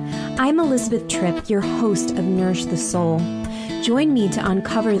food? I'm Elizabeth Tripp, your host of Nourish the Soul. Join me to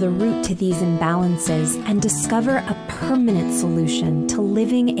uncover the root to these imbalances and discover a permanent solution to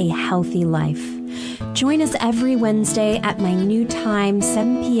living a healthy life. Join us every Wednesday at my new time,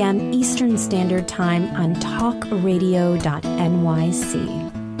 7 p.m. Eastern Standard Time on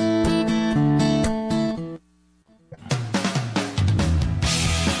talkradio.nyc.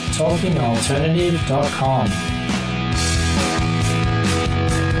 TalkingAlternative.com.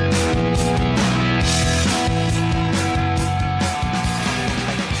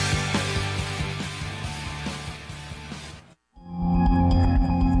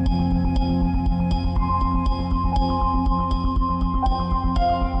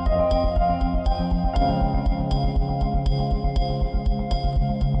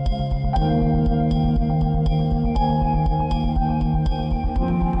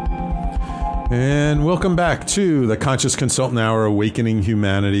 And welcome back to the Conscious Consultant Hour, Awakening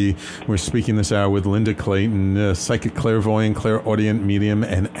Humanity. We're speaking this hour with Linda Clayton, psychic, clairvoyant, clairaudient, medium,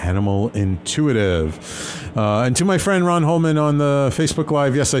 and animal intuitive. And to my friend Ron Holman on the Facebook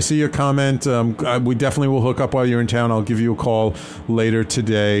Live, yes, I see your comment. We definitely will hook up while you're in town. I'll give you a call later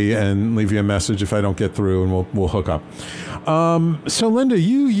today and leave you a message if I don't get through, and we'll hook up. So Linda,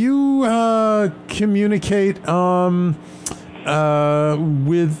 you communicate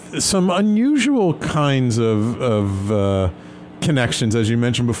with some unusual kinds of connections, as you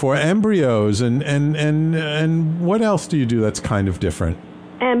mentioned before, embryos, and what else do you do that's kind of different?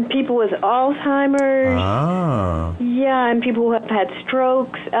 And people with Alzheimer's. Ah. Yeah, and people who have had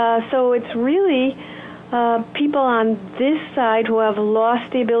strokes. So it's really people on this side who have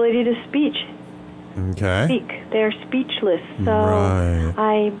lost the ability to speak. They're speechless. So right.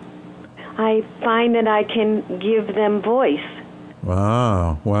 I find that I can give them voice.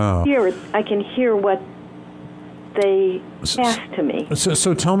 Wow. I can hear what they ask to me.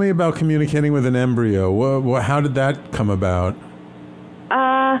 So tell me about communicating with an embryo. How did that come about?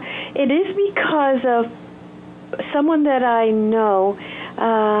 It is because of someone that I know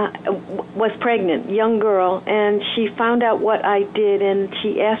was pregnant, young girl, and she found out what I did, and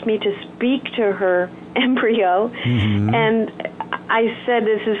she asked me to speak to her embryo, and I said,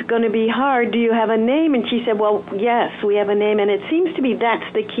 this is going to be hard. Do you have a name? And she said, well, yes, we have a name, and it seems to be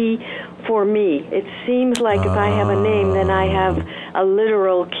that's the key for me. It seems like if I have a name, then I have a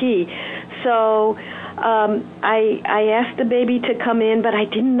literal key. So I asked the baby to come in, but I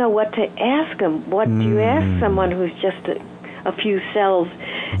didn't know what to ask him. What do you ask someone who's just a few cells?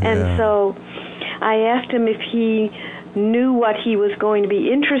 And so I asked him if he knew what he was going to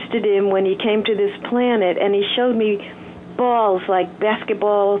be interested in when he came to this planet, and he showed me balls like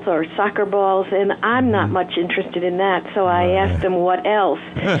basketballs or soccer balls, and I'm not much interested in that, so I asked him what else.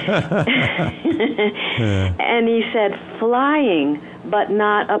 And he said flying, but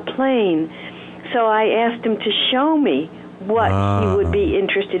not a plane. So I asked him to show me what he would be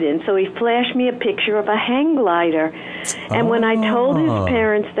interested in. So he flashed me a picture of a hang glider. And when I told his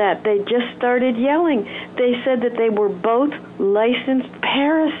parents that, they just started yelling. They said that they were both licensed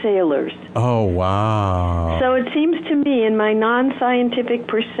parasailers. Oh, wow. So it seems to me, in my non-scientific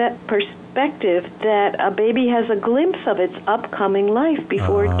perspective that a baby has a glimpse of its upcoming life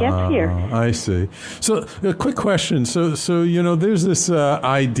before it gets here. I see. So, a quick question. So there's this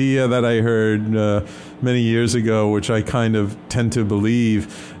idea that I heard many years ago, which I kind of tend to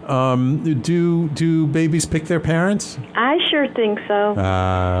believe. Do babies pick their parents? I sure think so.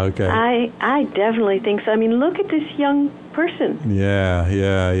 Okay. I definitely think so. I mean, look at this young person.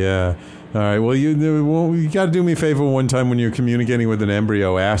 Yeah. All right. Well, you got to do me a favor one time when you're communicating with an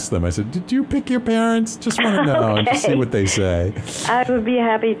embryo. Ask them. I said, "Did you pick your parents? Just want to know and just see what they say." I would be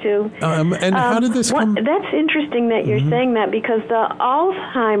happy to. And how did this come? That's interesting that you're saying that, because the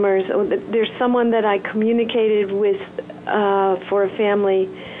Alzheimer's. There's someone that I communicated with for a family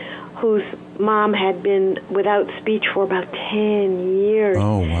whose mom had been without speech for about 10 years.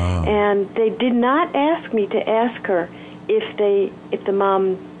 Oh, wow. And they did not ask me to ask her if the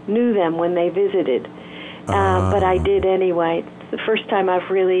mom knew them when they visited. But I did anyway. It's the first time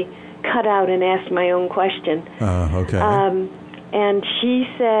I've really cut out and asked my own question. Okay. And she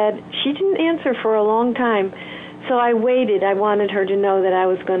said she didn't answer for a long time. So I waited. I wanted her to know that I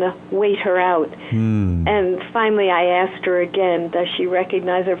was going to wait her out. And finally I asked her again, does she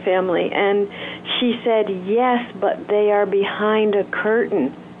recognize her family? And she said, yes, but they are behind a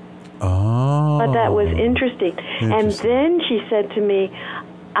curtain. Oh. But that was interesting. And then she said to me,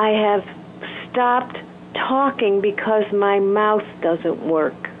 I have stopped talking because my mouth doesn't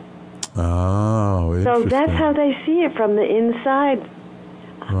work. Oh, interesting. So that's how they see it from the inside.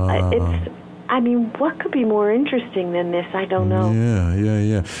 Wow. What could be more interesting than this? I don't know.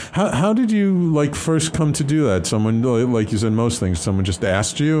 Yeah. How did you first come to do that? Someone, like you said, most things, someone just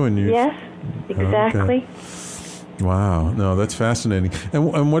asked you, and you. Yes, exactly. Okay. Wow, no, that's fascinating.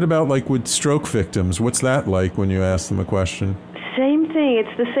 And what about with stroke victims? What's that like when you ask them a question? Same thing.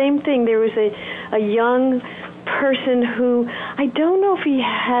 It's the same thing. There was a young person who, I don't know if he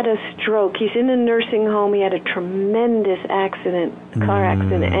had a stroke. He's in a nursing home. He had a tremendous car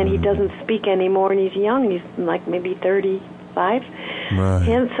accident, and he doesn't speak anymore, and he's young. He's like maybe 35. Right.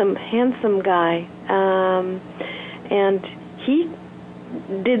 Handsome guy. And he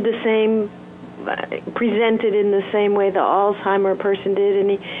did the same, presented in the same way the Alzheimer person did, and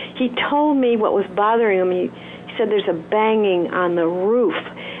he told me what was bothering him. He said there's a banging on the roof,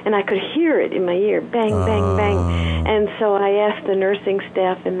 and I could hear it in my ear, bang, bang, bang. And so I asked the nursing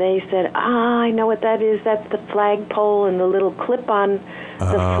staff, and they said, I know what that is. That's the flagpole and the little clip on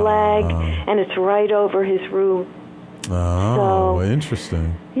the flag, and it's right over his room. Oh, so,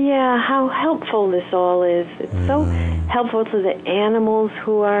 interesting. Yeah, how helpful this all is. It's so helpful to the animals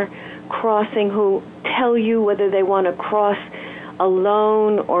who are crossing, who tell you whether they want to cross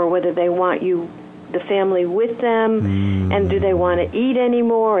alone or whether they want the family with them, and do they want to eat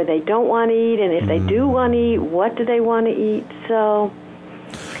anymore, or they don't want to eat, and if they do want to eat, what do they want to eat? So,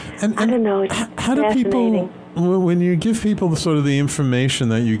 I don't know, it's how do fascinating. People, when you give people the information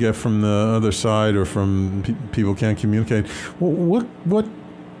that you get from the other side, or from people can't communicate, what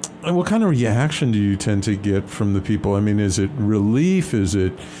kind of reaction do you tend to get from the people? I mean, is it relief? Is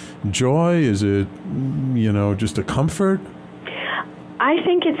it joy? Is it, just a comfort? I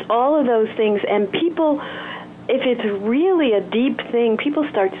think it's all of those things, and people, if it's really a deep thing, people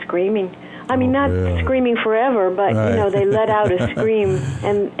start screaming. I mean, not screaming forever, but, they let out a scream,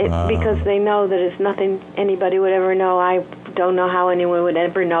 and because they know that it's nothing anybody would ever know. I don't know how anyone would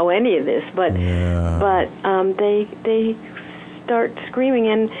ever know any of this, but they start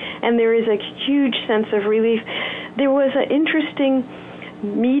screaming, and there is a huge sense of relief. There was an interesting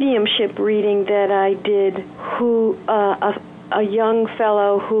mediumship reading that I did, who a young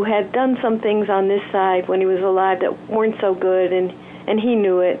fellow who had done some things on this side when he was alive that weren't so good, and he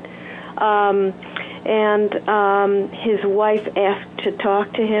knew it. His wife asked to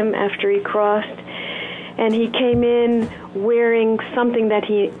talk to him after he crossed, and he came in wearing something that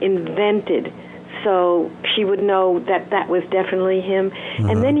he invented, so she would know that was definitely him.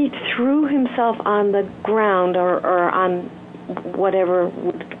 And then he threw himself on the ground, or on whatever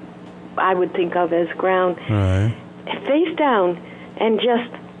I would think of as ground, face down, and just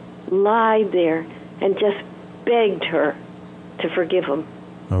lied there and just begged her to forgive him.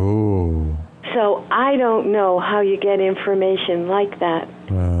 Oh. So I don't know how you get information like that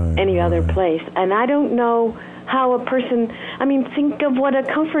any other place. And I don't know how a person, think of what a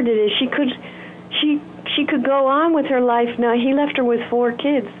comfort it is. She could go on with her life. Now, he left her with 4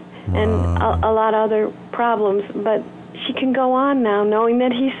 kids and a lot of other problems, but she can go on now knowing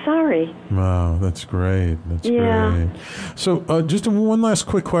that he's sorry. Wow, that's great. That's great. So just one last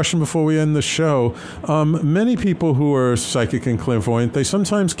quick question before we end the show. Many people who are psychic and clairvoyant, they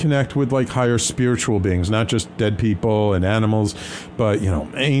sometimes connect with like higher spiritual beings, not just dead people and animals, but,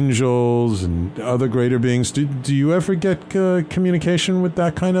 angels and other greater beings. Do you ever get communication with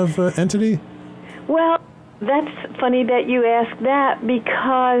that kind of entity? Well, that's funny that you ask that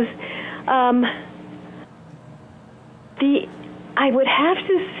because I would have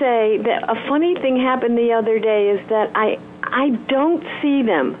to say that a funny thing happened the other day is that I don't see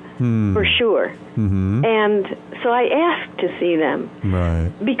them for sure. Mm-hmm. And so I asked to see them.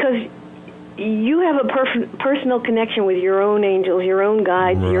 Right. Because you have a personal connection with your own angels, your own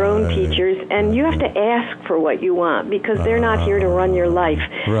guides, your own teachers, and you have to ask for what you want because they're not here to run your life.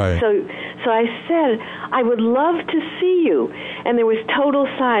 Right. So I said, I would love to see you. And there was total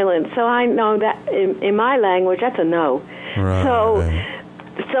silence. So I know that in my language, that's a no. Right.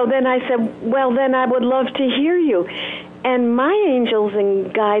 So then I said, well, then I would love to hear you. And my angels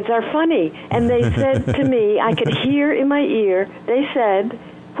and guides are funny. And they said to me, I could hear in my ear, they said,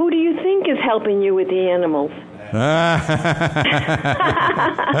 who do you think is helping you with the animals?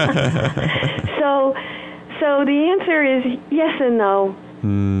 So the answer is yes and no.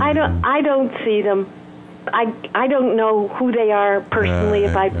 I don't see them. I don't know who they are personally.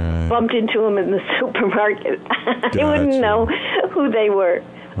 If I bumped into them in the supermarket, I wouldn't know who they were.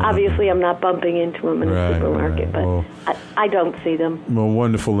 Obviously, I'm not bumping into them in the supermarket, but I don't see them. Well,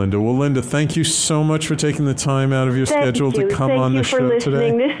 wonderful, Linda. Well, Linda, thank you so much for taking the time out of your schedule to come on the show today. Thank you for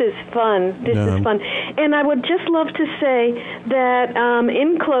listening. This is fun. This is fun. And I would just love to say that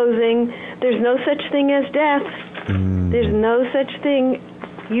in closing, there's no such thing as death. There's no such thing.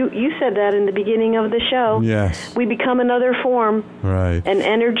 You said that in the beginning of the show. Yes. We become another form. Right. And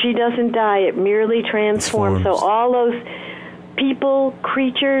energy doesn't die. It merely transforms. So all those people,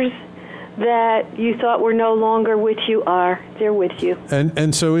 creatures that you thought were no longer with you they're with you.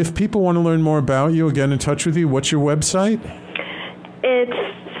 And so if people want to learn more about you or get in touch with you, what's your website? It's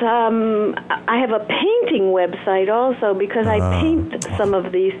I have a painting website also because I paint some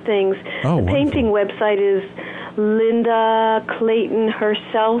of these things. The painting website is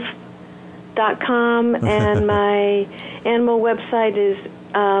LindaClaytonherself.com and my animal website is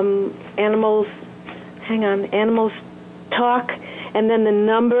Animals Talk and then the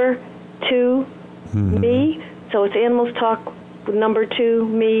number 2 me. So it's Animals Talk with number 2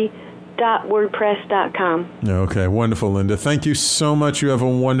 me.wordpress.com. Okay, wonderful, Linda. Thank you so much. You have a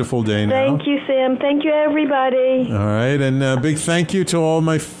wonderful day now. Thank you, Sam. Thank you, everybody. All right, and big thank you to all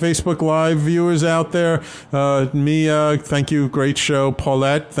my Facebook Live viewers out there. Mia, thank you. Great show.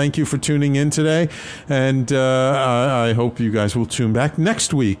 Paulette, thank you for tuning in today. And I hope you guys will tune back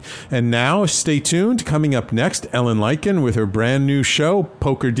next week. And now, stay tuned. Coming up next, Ellen Leiken with her brand new show,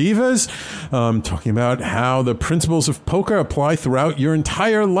 Poker Divas, talking about how the principles of poker apply throughout your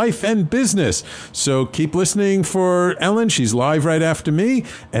entire life and business. So keep listening for Ellen. She's live right after me,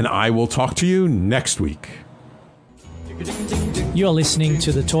 and I will talk to you next week. You're listening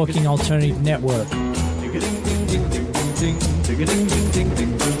to the Talking Alternative Network.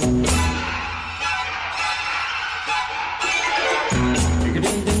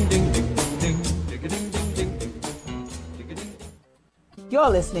 You're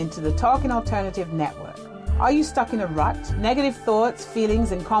listening to the Talking Alternative Network. Are you stuck in a rut? Negative thoughts,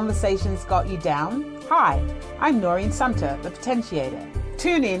 feelings, and conversations got you down? Hi, I'm Noreen Sumter, the Potentiator.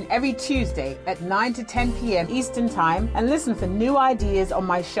 Tune in every Tuesday at 9 to 10 p.m. Eastern Time and listen for new ideas on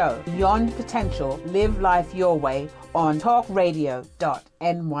my show, Beyond Potential, Live Life Your Way, on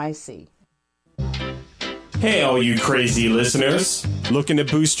talkradio.nyc. Hey, all you crazy listeners. Looking to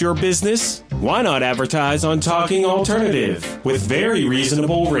boost your business? Why not advertise on Talking Alternative with very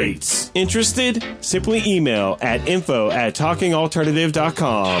reasonable rates? Interested? Simply email at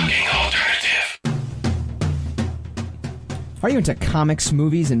info@talkingalternative.com. Talking Alternative. Are you into comics,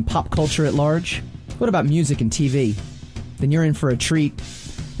 movies, and pop culture at large? What about music and TV? Then you're in for a treat.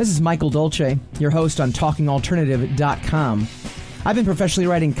 This is Michael Dolce, your host on TalkingAlternative.com. I've been professionally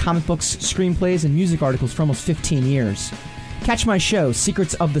writing comic books, screenplays, and music articles for almost 15 years. Catch my show,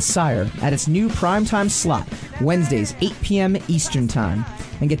 Secrets of the Sire, at its new primetime slot, Wednesdays, 8 p.m. Eastern Time,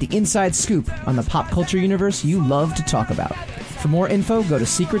 and get the inside scoop on the pop culture universe you love to talk about. For more info, go to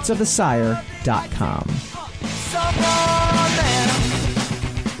secretsofthesire.com.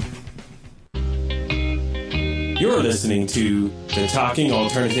 You're listening to the Talking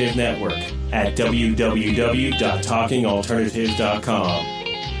Alternative Network at www.talkingalternative.com.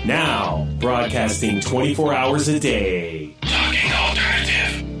 Now, broadcasting 24 hours a day. Talking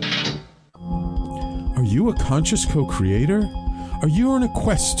Alternative. Are you a conscious co-creator? Are you on a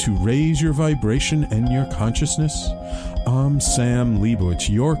quest to raise your vibration and your consciousness? I'm Sam Leibowitz,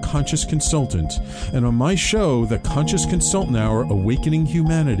 your conscious consultant, and on my show, The Conscious Consultant Hour, Awakening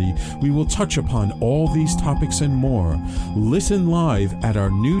Humanity, we will touch upon all these topics and more. Listen live at our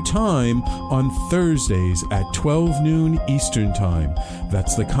new time on Thursdays at 12 noon Eastern Time.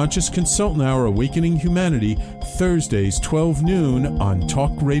 That's The Conscious Consultant Hour, Awakening Humanity, Thursdays 12 noon on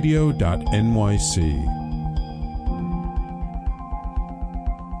talkradio.nyc.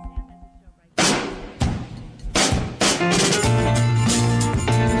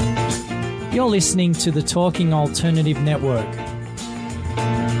 You're listening to the Talking Alternative Network.